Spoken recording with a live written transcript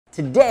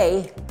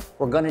Today,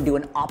 we're going to do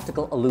an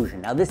optical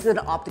illusion. Now, this is an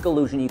optical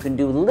illusion you can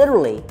do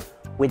literally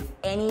with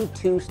any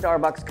 2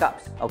 Starbucks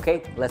cups.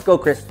 Okay, let's go,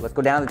 Chris. Let's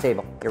go down to the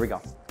table. Here we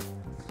go.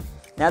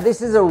 Now,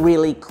 this is a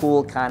really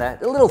cool kind of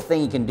little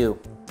thing you can do.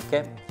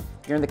 Okay,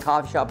 you're in the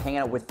coffee shop hanging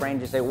out with friends.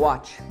 You say,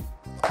 "Watch,"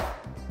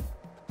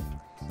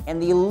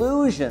 and the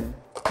illusion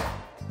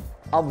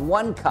of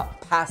one cup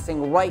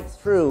passing right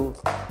through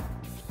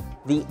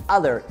the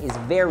other is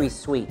very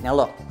sweet. Now,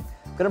 look,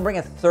 I'm going to bring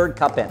a 3rd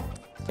cup in.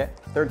 Okay,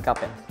 3rd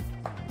cup in.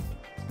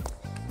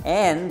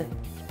 And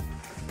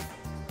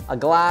a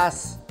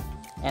glass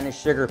and a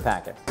sugar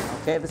packet.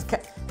 Okay,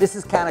 this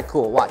is kind of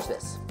cool. Watch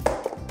this.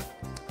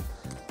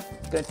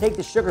 I'm going to take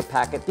the sugar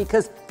packet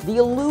because the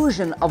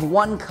illusion of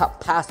one cup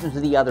passing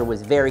through the other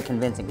was very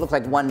convincing. It looked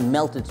like one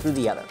melted through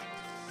the other.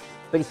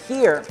 But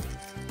here,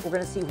 we're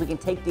going to see if we can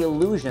take the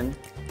illusion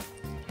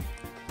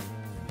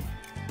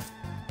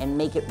and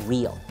make it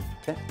real.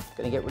 Okay,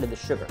 going to get rid of the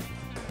sugar.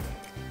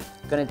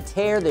 Going to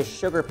tear this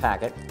sugar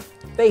packet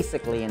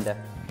basically into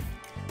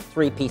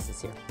 3 pieces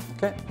here,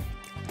 okay?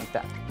 Like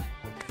that.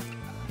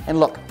 And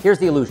look, here's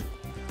the illusion.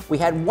 We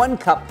had one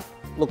cup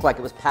look like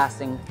it was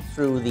passing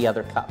through the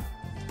other cup.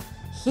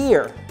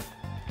 Here,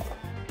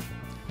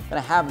 I'm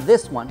gonna have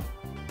this one,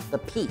 the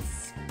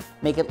piece,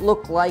 make it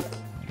look like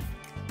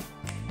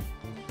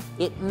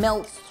it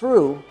melts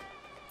through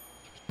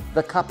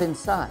the cup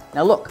inside.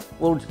 Now look,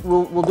 we'll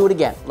do it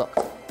again, look.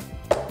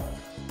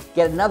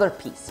 Get another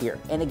piece here,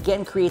 and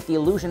again create the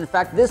illusion. In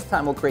fact, this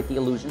time we'll create the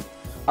illusion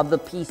of the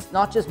piece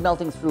not just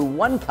melting through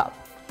one cup,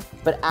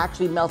 but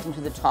actually melting to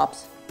the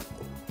tops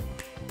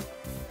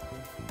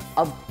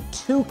of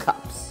 2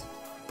 cups.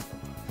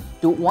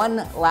 Do it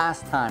one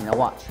last time. Now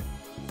watch.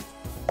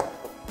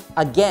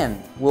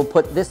 Again, we'll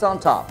put this on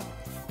top,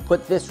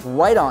 put this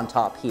right on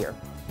top here.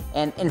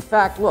 And in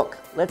fact, look,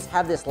 let's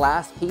have this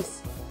last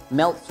piece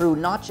melt through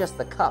not just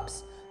the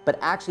cups, but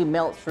actually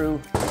melt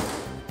through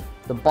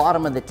the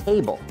bottom of the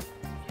table.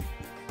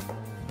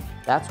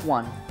 That's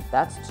 1,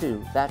 that's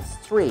 2, that's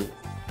 3.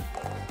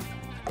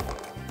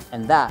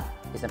 And that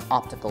is an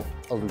optical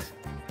illusion.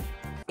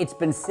 It's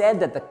been said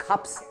that the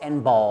cups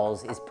and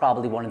balls is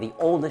probably one of the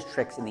oldest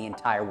tricks in the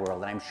entire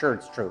world, and I'm sure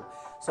it's true.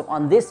 So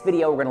on this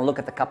video, we're gonna look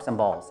at the cups and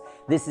balls.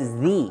 This is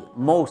the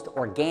most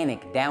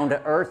organic,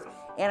 down-to-earth,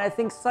 and I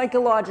think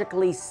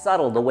psychologically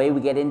subtle, the way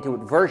we get into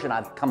it, version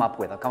I've come up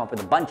with. I've come up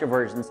with a bunch of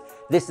versions.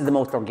 This is the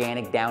most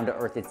organic,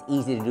 down-to-earth. It's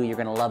easy to do. You're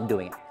gonna love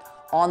doing it.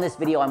 On this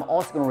video, I'm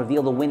also gonna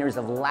reveal the winners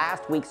of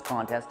last week's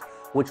contest,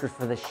 which was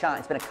for the Shine,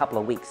 it's been a couple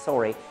of weeks,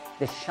 sorry,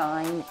 the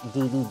Shine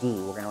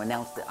DVD.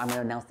 I'm gonna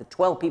announce the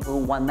 12 people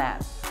who won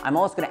that. I'm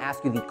also gonna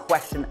ask you the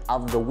question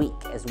of the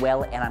week as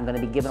well, and I'm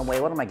gonna be giving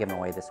away, what am I giving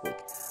away this week?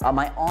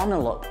 My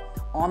envelope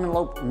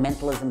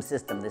mentalism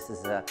system. This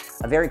is a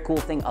very cool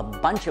thing, a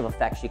bunch of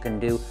effects you can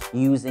do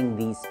using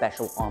these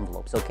special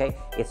envelopes, okay?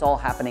 It's all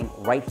happening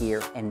right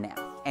here and now.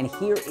 And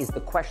here is the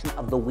question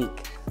of the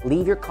week.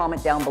 Leave your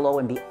comment down below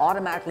and be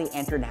automatically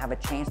entered and have a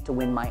chance to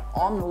win my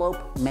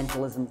envelope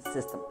mentalism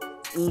system.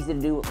 It's easy to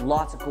do,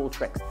 lots of cool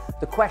tricks.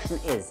 The question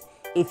is,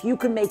 if you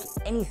could make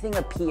anything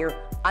appear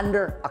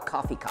under a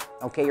coffee cup,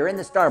 okay, you're in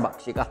the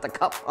Starbucks, you got the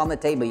cup on the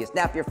table, you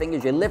snap your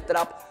fingers, you lift it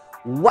up,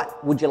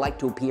 what would you like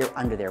to appear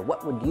under there?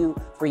 What would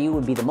for you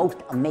would be the most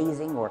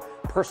amazing or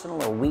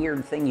personal or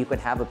weird thing you could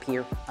have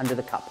appear under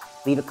the cup?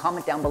 Leave a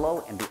comment down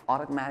below and be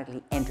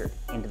automatically entered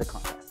into the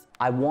contest.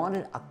 I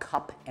wanted a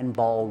cup and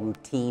ball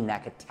routine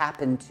that could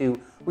tap into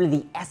really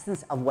the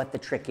essence of what the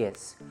trick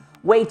is.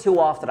 Way too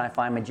often I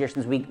find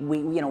magicians,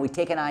 we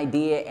take an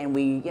idea and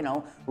we,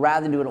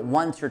 rather than do it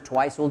once or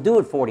twice, we'll do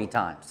it 40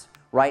 times,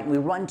 right? And we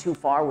run too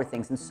far with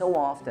things, and so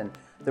often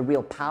the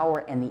real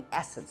power and the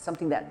essence,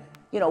 something that,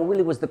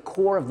 really was the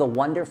core of the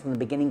wonder from the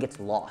beginning, gets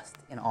lost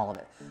in all of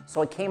it.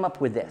 So I came up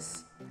with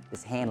this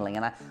handling,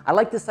 and I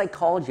like the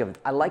psychology of it.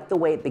 I like the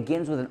way it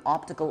begins with an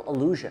optical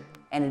illusion.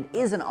 And it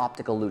is an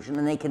optical illusion,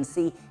 and they can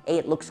see, A,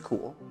 it looks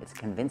cool, it's a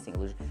convincing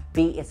illusion,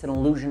 B, it's an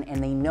illusion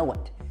and they know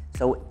it.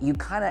 So you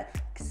kind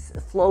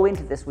of flow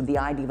into this with the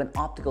idea of an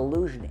optical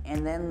illusion,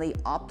 and then the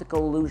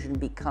optical illusion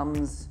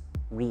becomes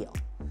real.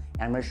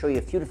 And I'm going to show you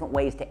a few different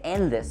ways to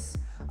end this,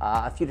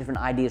 a few different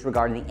ideas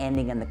regarding the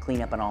ending and the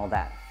cleanup and all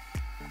that.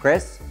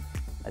 Chris,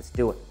 let's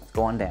do it. Let's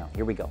go on down.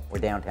 Here we go. We're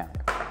downtown.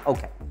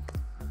 Okay.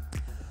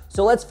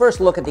 So let's first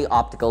look at the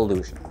optical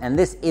illusion, and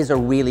this is a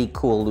really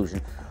cool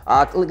illusion.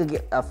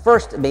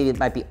 First, maybe it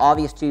might be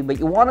obvious to you, but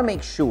you want to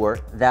make sure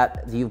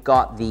that you've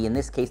got in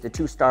this case, the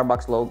 2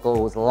 Starbucks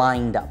logos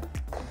lined up.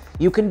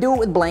 You can do it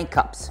with blank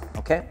cups,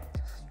 okay?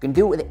 You can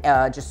do it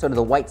with just sort of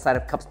the white side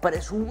of cups, but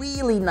it's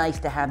really nice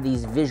to have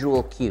these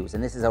visual cues,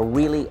 and this is a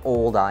really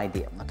old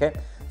idea, okay?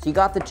 So you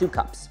got the 2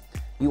 cups.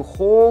 You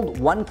hold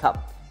one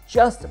cup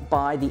just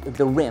by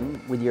the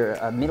rim with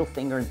your middle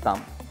finger and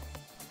thumb.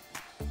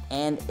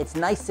 And it's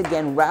nice,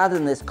 again, rather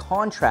than this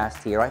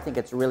contrast here, I think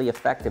it's really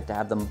effective to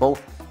have them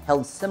both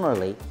held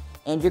similarly.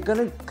 And you're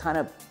gonna kind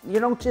of, you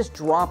don't just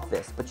drop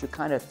this, but you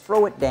kind of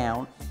throw it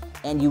down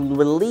and you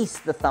release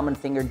the thumb and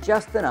finger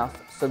just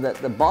enough so that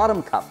the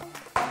bottom cup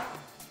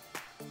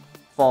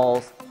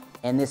falls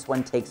and this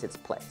one takes its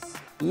place.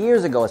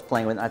 Years ago I was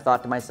playing with it, and I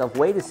thought to myself,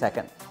 wait a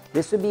second,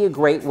 this would be a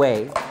great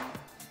way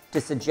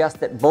to suggest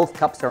that both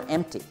cups are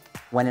empty,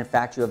 when in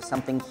fact you have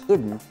something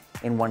hidden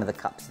in one of the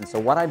cups. And so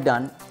what I've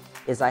done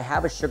is I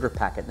have a sugar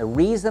packet. The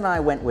reason I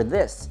went with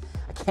this,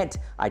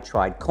 I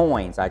tried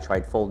coins, I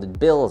tried folded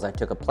bills, I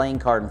took a playing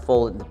card and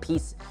folded it into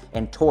piece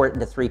and tore it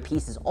into 3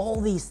 pieces,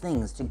 all these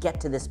things to get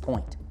to this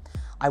point.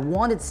 I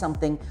wanted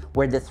something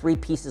where the 3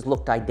 pieces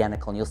looked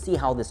identical, and you'll see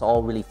how this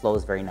all really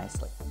flows very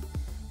nicely.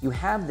 You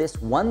have this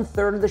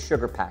 1/3 of the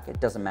sugar packet,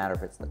 doesn't matter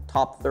if it's the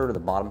top third or the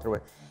bottom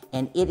third,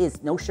 and it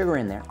is no sugar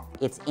in there,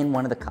 it's in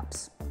one of the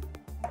cups.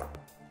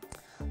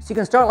 So you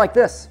can start like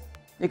this.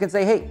 You can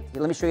say, hey,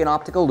 let me show you an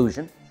optical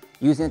illusion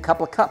using a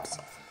couple of cups.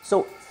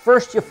 So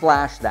first you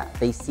flash that,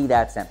 they see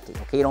that's empty,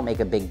 okay? You don't make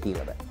a big deal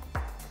of it.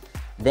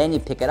 Then you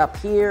pick it up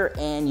here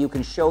and you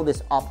can show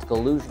this optical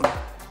illusion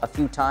a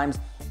few times,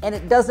 and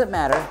it doesn't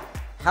matter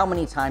how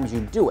many times you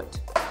do it,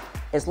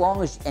 as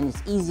long as, and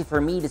it's easy for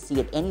me to see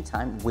at any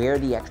time where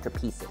the extra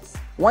piece is.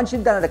 Once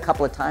you've done it a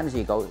couple of times,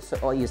 you go,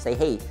 so you say,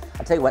 hey,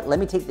 I'll tell you what, let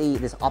me take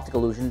this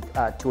optical illusion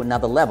to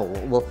another level.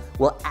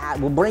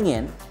 We'll bring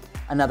in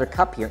another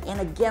cup here, and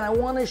again, I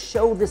want to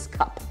show this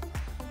cup.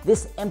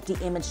 This empty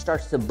image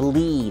starts to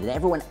bleed, and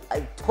everyone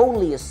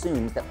totally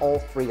assumes that all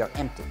 3 are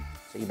empty.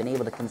 So you've been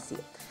able to conceal.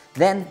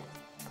 Then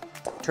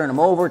turn them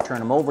over, turn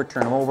them over,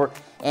 turn them over,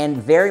 and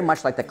very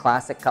much like the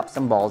classic cups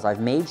and balls, I've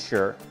made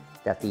sure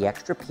that the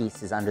extra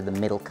piece is under the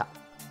middle cup.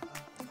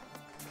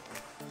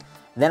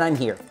 Then I'm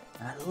here.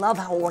 And I love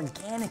how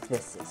organic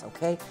this is,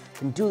 okay? I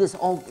can do this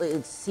all,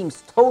 it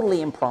seems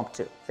totally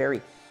impromptu.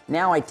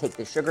 Now I take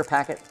the sugar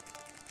packet,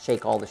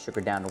 shake all the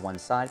sugar down to one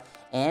side,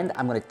 and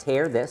I'm going to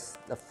tear this.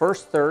 The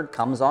first third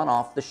comes on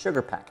off the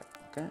sugar packet,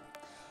 okay?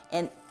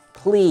 And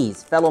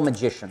please, fellow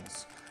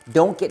magicians,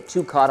 don't get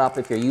too caught up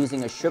if you're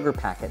using a sugar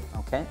packet,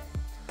 okay,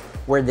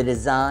 where the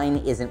design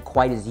isn't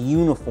quite as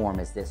uniform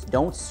as this.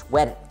 Don't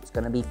sweat it. It's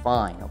going to be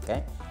fine,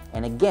 okay?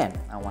 And again,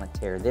 I want to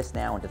tear this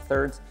now into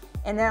thirds.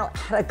 And now,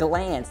 at a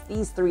glance,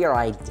 these 3 are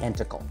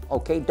identical,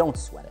 okay? Don't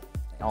sweat it.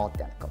 They're all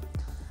identical.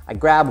 I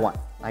grab one.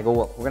 I go,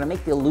 well, we're going to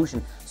make the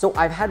illusion. So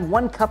I've had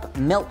one cup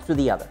melt through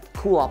the other.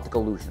 Cool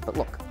optical illusion. But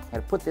look, I'm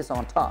going to put this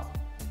on top.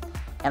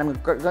 And I'm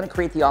going to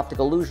create the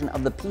optical illusion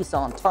of the piece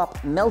on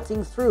top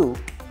melting through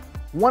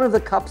one of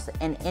the cups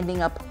and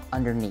ending up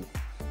underneath.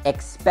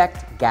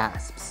 Expect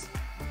gasps.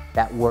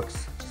 That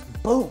works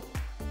just boom.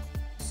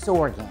 So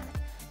organic.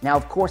 Now,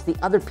 of course, the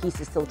other piece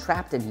is still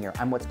trapped in here.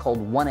 I'm what's called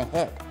one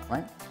ahead,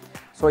 right?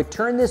 So I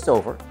turn this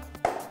over,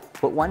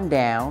 put one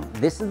down.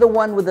 This is the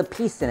one with the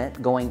piece in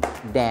it going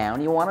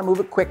down. You want to move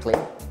it quickly,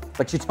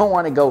 but you don't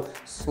want to go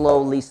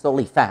slowly,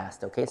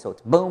 fast, okay? So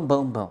it's boom,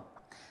 boom, boom.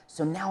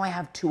 So now I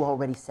have 2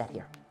 already set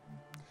here.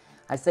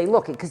 I say,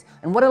 look,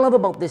 and what I love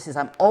about this is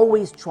I'm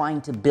always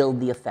trying to build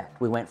the effect.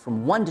 We went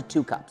from 1 to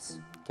 2 cups,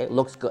 okay? It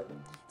looks good.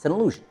 It's an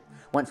illusion.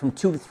 Went from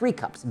 2 to 3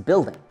 cups,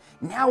 building.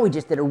 Now we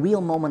just did a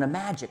real moment of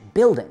magic,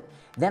 building.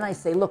 Then I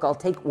say, look, I'll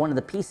take one of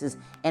the pieces,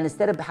 and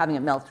instead of having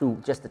it melt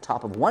through just the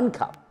top of 1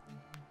 cup,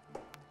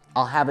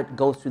 I'll have it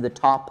go through the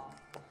top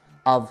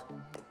of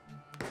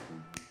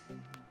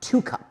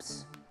 2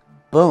 cups.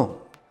 Boom.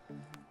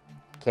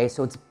 Okay,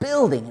 so it's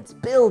building, it's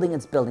building,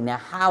 it's building. Now,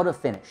 how to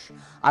finish?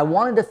 I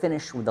wanted to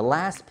finish with the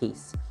last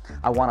piece.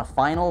 I want a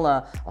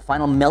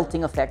final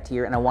melting effect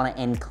here, and I want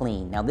to end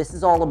clean. Now, this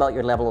is all about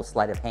your level of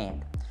sleight of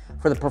hand.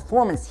 For the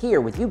performance here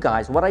with you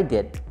guys, what I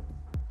did,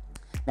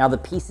 now the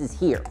piece is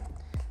here.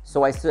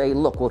 So I say,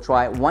 look, we'll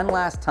try it one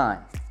last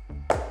time.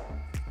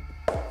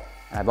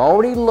 And I've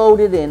already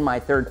loaded in my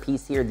 3rd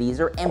piece here.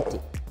 These are empty.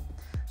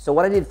 So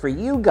what I did for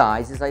you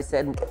guys is I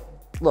said,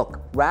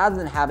 look,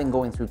 rather than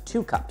going through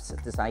 2 cups,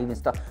 this uneven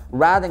stuff,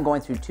 rather than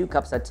going through 2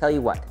 cups, I tell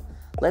you what,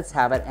 let's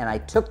have it. And I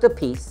took the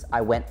piece, I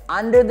went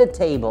under the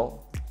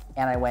table,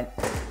 and I went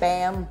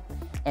bam,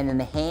 and then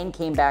the hand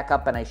came back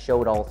up and I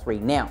showed all 3.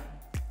 Now,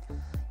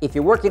 if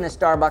you're working at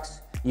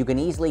Starbucks, you can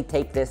easily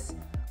take this,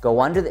 go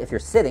under, if you're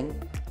sitting,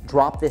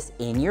 drop this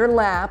in your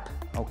lap,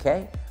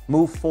 okay?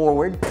 Move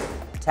forward,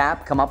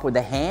 tap, come up with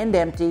the hand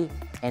empty,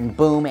 and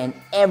boom, and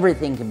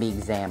everything can be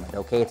examined,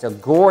 okay? It's a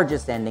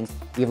gorgeous ending.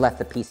 You've left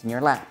the piece in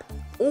your lap.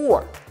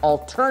 Or,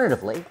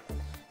 alternatively,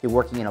 if you're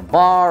working in a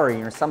bar or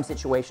you're in some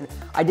situation,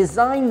 I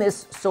designed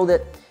this so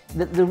that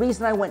the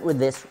reason I went with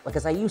this,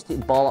 because I used to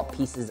ball up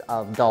pieces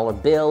of dollar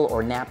bill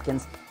or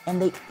napkins,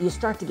 and you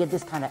start to get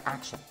this kind of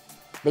action.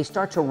 They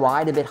start to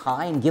ride a bit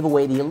high and give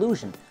away the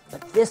illusion.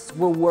 But this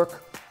will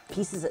work,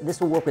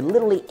 this will work with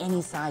literally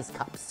any size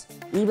cups.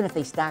 Even if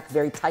they stack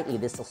very tightly,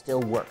 this will still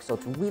work. So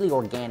it's a really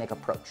organic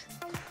approach.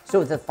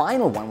 So the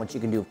final one, what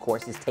you can do, of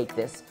course, is take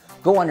this,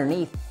 go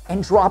underneath,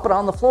 and drop it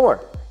on the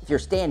floor. If you're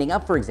standing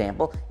up, for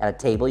example, at a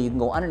table, you can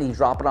go underneath,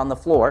 drop it on the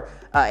floor,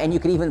 and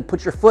you can even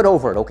put your foot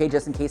over it, okay,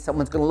 just in case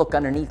someone's going to look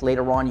underneath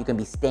later on, you can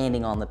be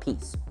standing on the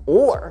piece.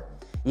 Or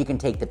you can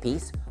take the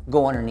piece,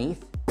 go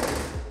underneath,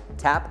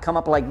 tap, come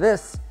up like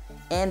this,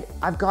 and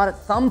I've got it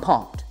thumb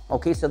palmed.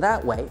 Okay, so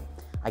that way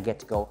I get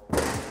to go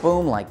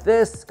boom like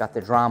this, got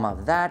the drama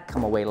of that,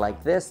 come away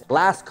like this.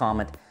 Last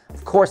comment,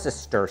 of course, a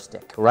stir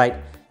stick, right?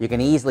 You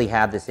can easily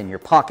have this in your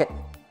pocket.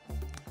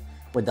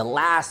 With the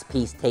last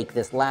piece, take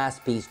this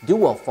last piece,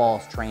 do a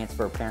false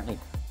transfer, apparently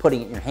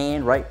putting it in your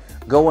hand, right?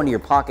 Go into your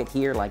pocket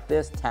here like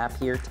this, tap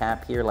here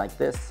like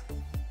this.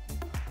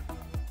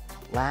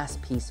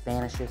 Last piece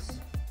vanishes.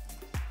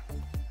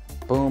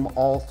 Boom,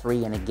 all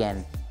three, and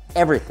again,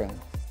 everything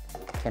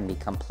can be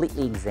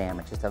completely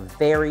examined. Just a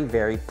very,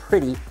 very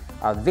pretty,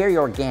 very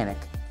organic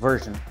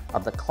version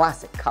of the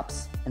classic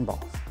cups and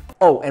balls.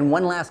 Oh, and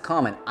one last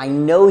comment. I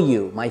know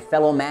you, my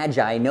fellow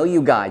magi, I know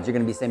you guys, you're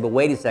gonna be saying, but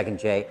wait a second,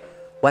 Jay.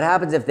 What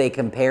happens if they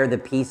compare the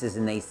pieces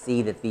and they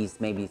see that these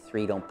maybe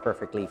three don't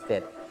perfectly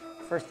fit?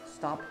 First,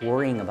 stop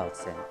worrying about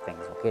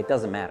things, okay? It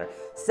doesn't matter.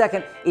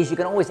 Second is you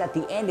can always, at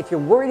the end, if you're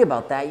worried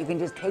about that, you can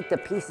just take the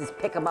pieces,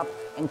 pick them up,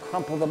 and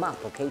crumple them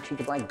up, okay? Treat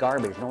them like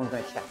garbage, no one's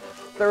gonna check.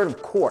 Third, of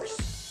course,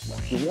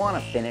 if you wanna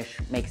finish,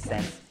 makes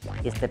sense,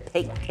 is to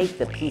take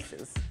the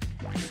pieces,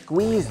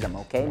 squeeze them,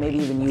 okay? Maybe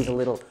even use a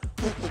little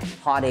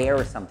hot air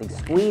or something,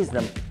 squeeze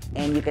them,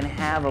 and you can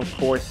have, of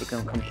course, you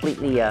can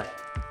completely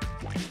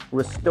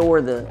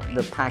restore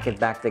the packet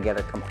back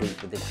together complete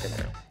with this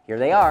sugar. Here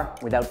they are.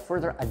 Without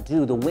further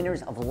ado, the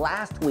winners of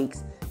last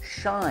week's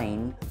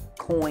Shine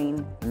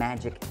Coin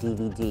Magic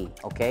DVD,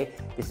 okay?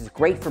 This is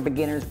great for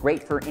beginners,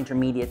 great for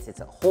intermediates.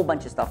 It's a whole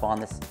bunch of stuff on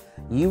this.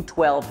 You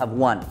 12 have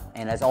won.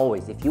 And as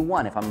always, if you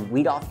won, if I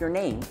read off your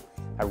name,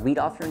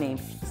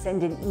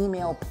 send an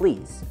email,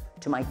 please,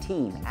 to my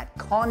team at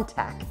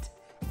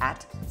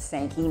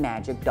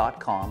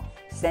contact@sankeymagic.com.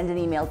 Send an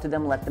email to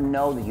them, let them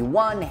know that you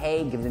won.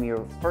 Hey, give them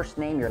your first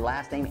name, your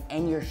last name,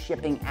 and your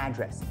shipping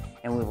address.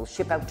 And we will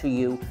ship out to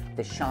you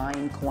the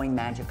Shine Coin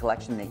Magic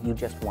collection that you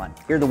just won.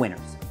 Here are the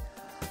winners.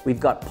 We've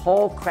got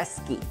Paul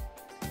Kresge,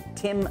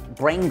 Tim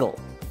Brangle,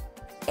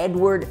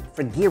 Edward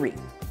Frigiri,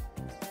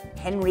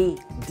 Henry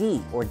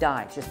D, or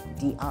Die, just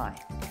D-I,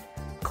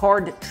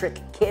 Card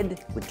Trick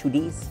Kid with 2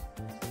 Ds,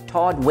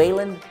 Todd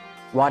Whalen,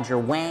 Roger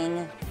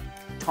Wang,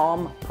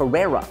 Tom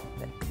Pereira,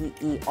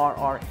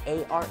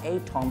 P-E-R-R-A-R-A,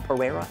 Tom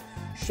Pereira,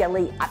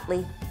 Shelley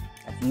Utley,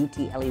 that's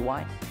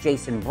U-T-L-E-Y,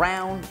 Jason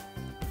Brown,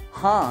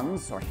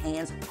 Hans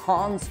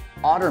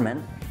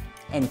Otterman,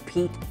 and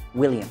Pete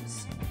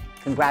Williams.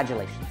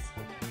 Congratulations.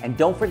 And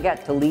don't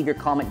forget to leave your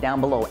comment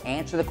down below.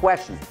 Answer the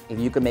question. If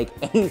you could make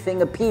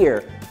anything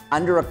appear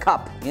under a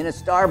cup, in a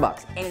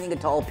Starbucks, anything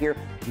at all appear,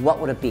 what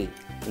would it be?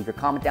 Leave your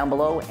comment down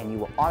below and you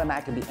will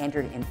automatically be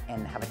entered in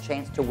and have a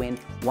chance to win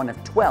one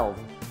of 12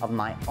 of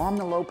my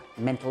envelope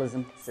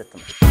mentalism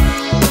systems.